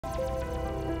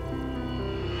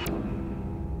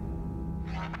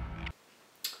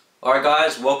Alright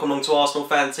guys, welcome along to Arsenal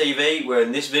Fan TV, where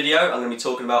in this video I'm going to be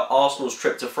talking about Arsenal's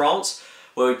trip to France,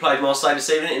 where we played Marseille this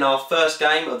evening in our first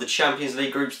game of the Champions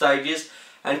League group stages.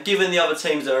 And given the other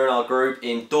teams that are in our group,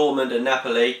 in Dortmund and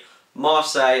Napoli,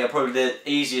 Marseille are probably the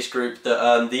easiest group,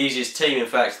 the easiest team in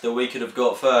fact, that we could have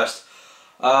got first.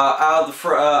 Out of the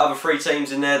other three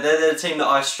teams in there, they're the team that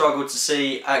I struggled to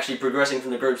see actually progressing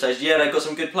from the group stage. Yeah, they've got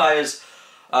some good players,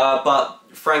 but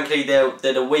frankly they're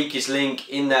the weakest link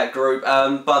in that group.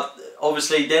 But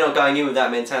obviously they're not going in with that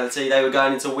mentality. They were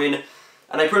going in to win,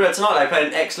 and they proved that tonight. They played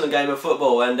an excellent game of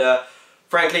football, and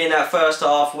frankly in that first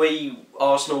half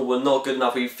Arsenal were not good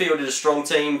enough. We fielded a strong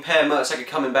team. Per Mertesacker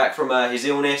coming back from his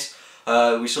illness.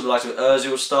 We sort of liked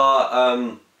Ozil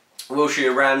start,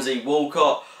 Wilshere, Ramsey,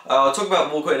 Walcott. I'll talk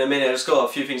about Walcott in a minute. I've just got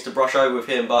a few things to brush over with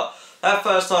him, but that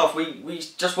first half we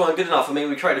just weren't good enough. I mean,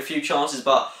 we created a few chances,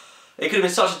 but it could have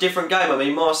been such a different game. I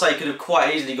mean, Marseille could have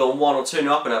quite easily gone 1 or 2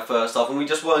 up in that first half, and we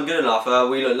just weren't good enough.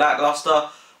 We looked lacklustre,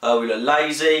 we looked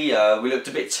lazy, we looked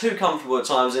a bit too comfortable at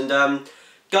times, and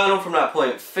going on from that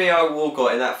point, Theo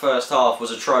Walcott in that first half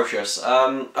was atrocious.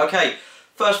 Okay,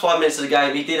 first 5 minutes of the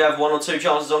game, he did have 1 or 2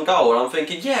 chances on goal, and I'm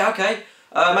thinking, yeah, okay,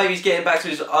 maybe he's getting back to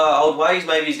his old ways,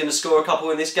 maybe he's going to score a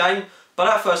couple in this game. But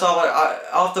that first half,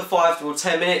 after 5 or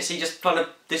 10 minutes, he just kind of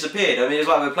disappeared. I mean, it was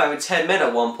like we were playing with 10 men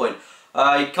at one point. He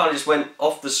kind of just went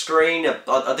off the screen.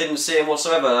 I didn't see him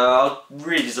whatsoever. I was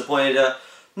really disappointed,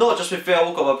 not just with Theo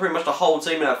Walcott, but pretty much the whole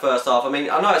team in that first half. I mean,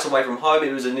 I know it's away from home,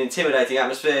 it was an intimidating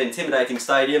atmosphere, intimidating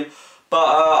stadium, but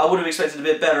I would have expected a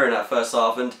bit better in that first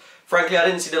half. And frankly, I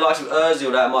didn't see the likes of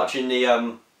Ozil that much in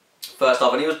the first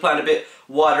half, and he was playing a bit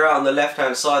wider out on the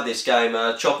left-hand side this game,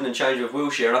 chopping and changing with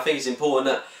Wilshere, and I think it's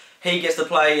important that he gets to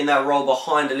play in that role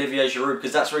behind Olivier Giroud,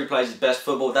 because that's where he plays his best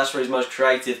football, that's where he's most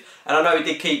creative. And I know he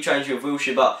did keep changing with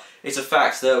Wilshere, but it's a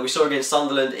fact that we saw against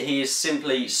Sunderland, he is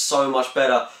simply so much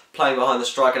better playing behind the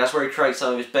striker. That's where he creates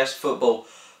some of his best football.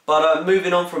 But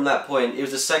moving on from that point, it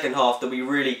was the second half that we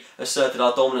really asserted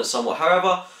our dominance somewhat.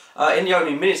 However, in the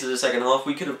opening minutes of the second half,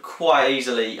 we could have quite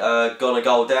easily gone a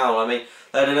goal down. I mean,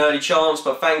 they had an early chance,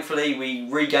 but thankfully we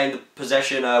regained the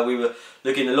possession. We were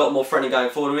looking a lot more friendly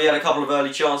going forward. We had a couple of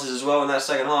early chances as well in that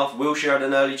second half. Wilshere had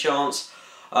an early chance,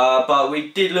 but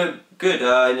we did look good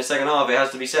in the second half, it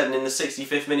has to be said. And in the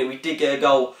 65th minute, we did get a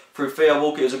goal through Theo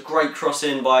Walcott. It was a great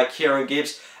cross-in by Kieran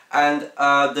Gibbs. And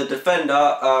the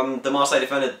defender, the Marseille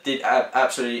defender, did an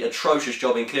absolutely atrocious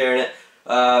job in clearing it.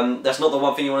 That's not the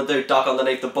one thing you want to do, duck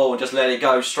underneath the ball and just let it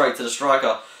go straight to the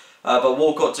striker. But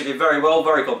Walcott took it very well,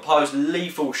 very composed,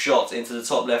 lethal shot into the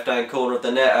top left-hand corner of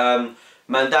the net.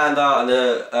 Mandanda and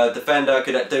the defender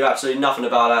could do absolutely nothing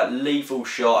about that. Lethal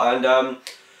shot. And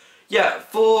yeah,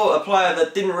 for a player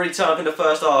that didn't really turn up in the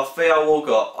first half, Theo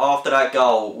Walcott, after that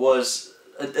goal, was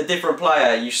a different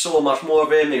player. You saw much more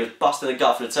of him. He was busting the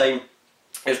gut for the team.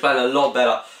 He was playing a lot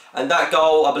better. And that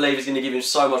goal, I believe, is going to give him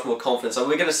so much more confidence. So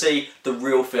we're going to see the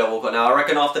real Theo Walcott now. I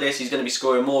reckon after this, he's going to be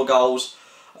scoring more goals.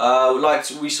 Like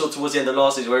we saw towards the end of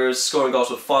last season, where he was scoring goals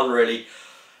for fun, really.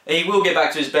 He will get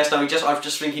back to his best. I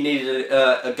just think he needed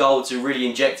a goal to really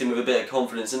inject him with a bit of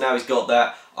confidence, and now he's got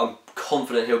that. I'm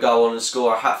confident he'll go on and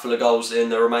score a hatful of goals in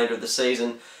the remainder of the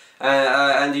season.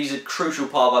 And he's a crucial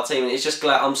part of our team,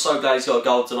 and I'm so glad he's got a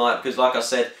goal tonight, because like I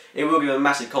said, it will give him a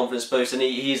massive confidence boost, and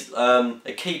he's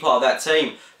a key part of that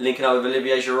team, linking up with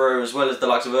Olivier Giroud as well as the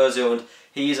likes of Ozil, and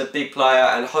he is a big player,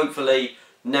 and hopefully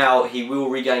now he will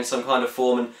regain some kind of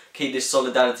form and keep this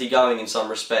solidarity going in some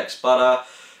respects. But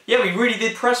yeah, we really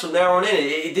did press from there on in.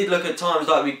 It did look at times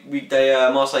like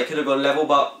Marseille could have gone level,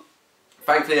 but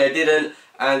thankfully they didn't.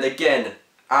 And again,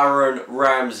 Aaron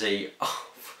Ramsey.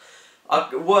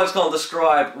 Words can't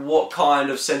describe what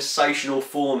kind of sensational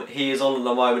form he is on at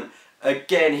the moment.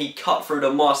 Again, he cut through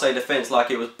the Marseille defence like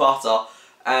it was butter,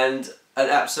 and an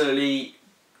absolutely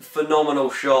phenomenal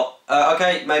shot.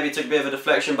 Okay, maybe it took a bit of a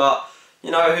deflection, but you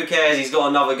know, who cares? He's got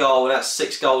another goal, and that's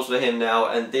 6 goals for him now,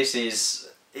 and this is...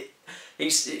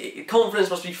 confidence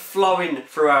must be flowing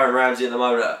through Aaron Ramsey at the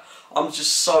moment. I'm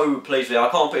just so pleased with him. I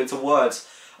can't put into words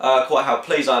quite how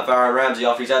pleased I am for Aaron Ramsey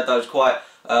after he's had those quite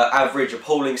average,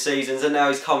 appalling seasons, and now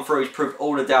he's come through, he's proved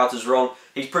all the doubters wrong.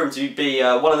 He's proven to be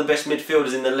one of the best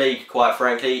midfielders in the league, quite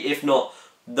frankly, if not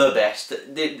the best.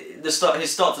 His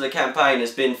start to the campaign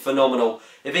has been phenomenal.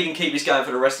 If he can keep this going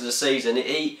for the rest of the season,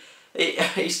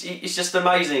 it's just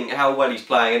amazing how well he's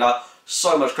playing, and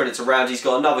so much credit to Ramsey. He's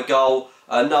got another goal,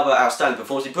 another outstanding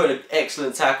performance. He put in an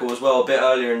excellent tackle as well a bit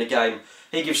earlier in the game.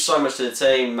 He gives so much to the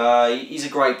team. He's a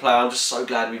great player. I'm just so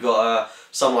glad we've got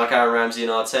someone like Aaron Ramsey in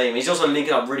our team. He's also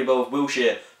linking up really well with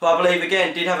Wilshere, who I believe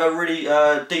again did have a really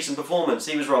decent performance.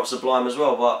 He was rather sublime as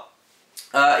well. But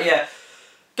yeah,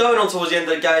 Going on towards the end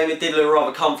of the game, it did look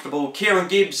rather comfortable. Kieran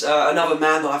Gibbs, another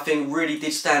man that I think really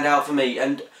did stand out for me,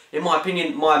 and in my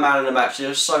opinion, my man of the match.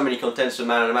 There's so many contenders for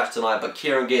man of the match tonight, but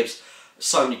Kieran Gibbs,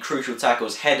 so many crucial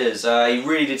tackles, headers. He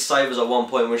really did save us at one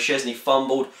point when Szczesny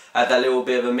fumbled, had that little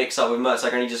bit of a mix-up with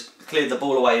Mertesacker, and he just cleared the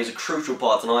ball away. He was a crucial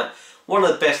part tonight. One of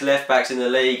the best left-backs in the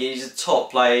league. He's a top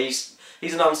player.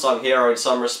 He's an unsung hero in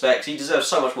some respects. He deserves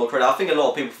so much more credit. I think a lot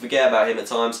of people forget about him at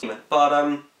times.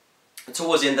 But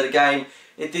towards the end of the game,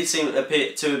 it did seem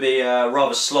to be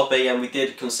rather sloppy, and we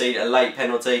did concede a late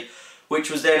penalty, which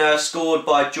was then scored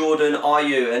by Jordan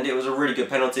Ayew, and it was a really good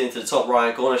penalty into the top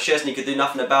right-hand corner. Szczesny could do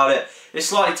nothing about it. It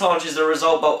slightly tarnishes the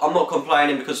result, but I'm not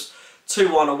complaining because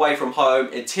 2-1 away from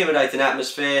home, intimidating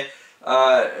atmosphere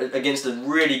against a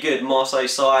really good Marseille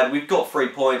side. We've got 3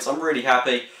 points. I'm really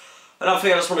happy. Another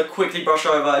thing I just want to quickly brush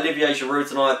over, Olivier Giroud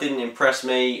tonight didn't impress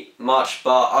me much,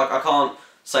 but I can't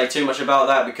say too much about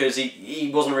that because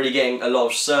he wasn't really getting a lot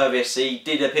of service. He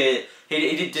did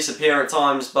disappear at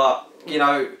times, but you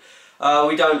know,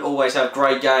 we don't always have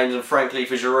great games, and frankly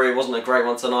for Giroud it wasn't a great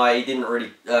one tonight. He didn't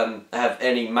really have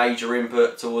any major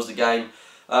input towards the game,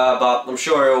 but I'm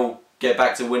sure he'll get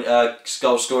back to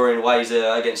goal scoring ways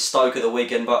against Stoke at the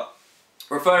weekend. But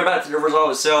referring back to the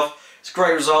result itself, it's a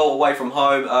great result away from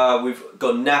home. We've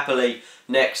got Napoli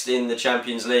next in the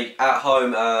Champions League at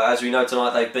home. As we know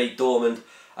tonight, they beat Dortmund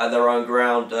at their own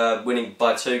ground, winning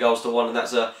by 2-1, and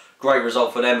that's a great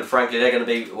result for them. And frankly, they're going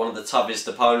to be one of the toughest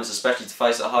opponents, especially to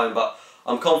face at home. But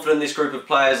I'm confident this group of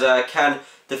players can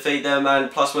defeat them,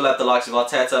 and plus we'll have the likes of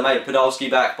Arteta, maybe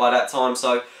Podolski back by that time.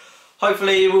 So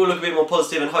hopefully we'll look a bit more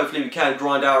positive, and hopefully we can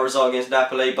grind out a result against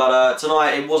Napoli. But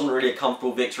tonight it wasn't really a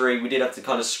comfortable victory. We did have to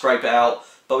kind of scrape it out,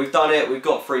 but we've done it. We've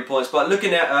got 3 points. But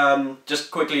looking at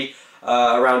just quickly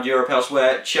around Europe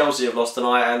elsewhere, Chelsea have lost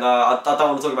tonight, and I don't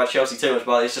want to talk about Chelsea too much,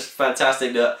 but it's just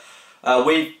fantastic that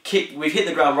we've hit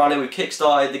the ground running. We've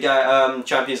kick-started the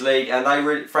Champions League, and they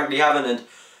really, frankly haven't. And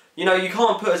you know, you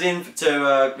can't put us in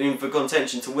for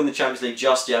contention to win the Champions League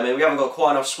just yet. I mean, we haven't got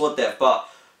quite enough squad depth, but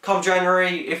come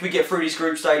January, if we get through these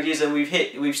group stages and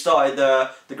we've started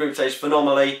the group stage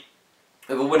phenomenally,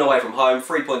 with a win away from home,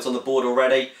 3 points on the board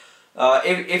already.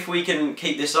 If we can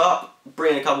keep this up,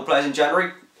 bring in a couple of players in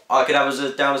January, I could have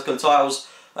us down as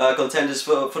contenders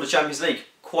for the Champions League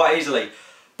quite easily.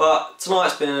 But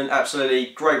tonight's been an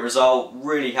absolutely great result.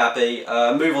 Really happy.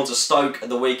 Move on to Stoke at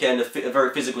the weekend, a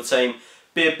very physical team.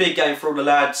 Be a big game for all the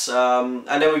lads. And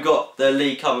then we've got the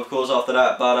League Cup, of course, after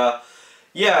that. But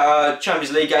yeah,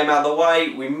 Champions League game out of the way.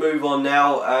 We move on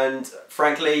now, and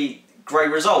frankly,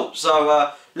 great result.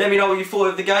 So let me know what you thought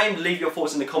of the game. Leave your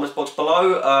thoughts in the comments box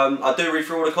below. I do read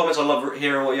through all the comments. I love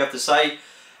hearing what you have to say.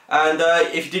 And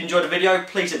if you did enjoy the video,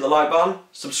 please hit the like button,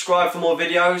 subscribe for more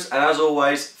videos, and as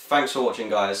always, thanks for watching,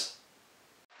 guys.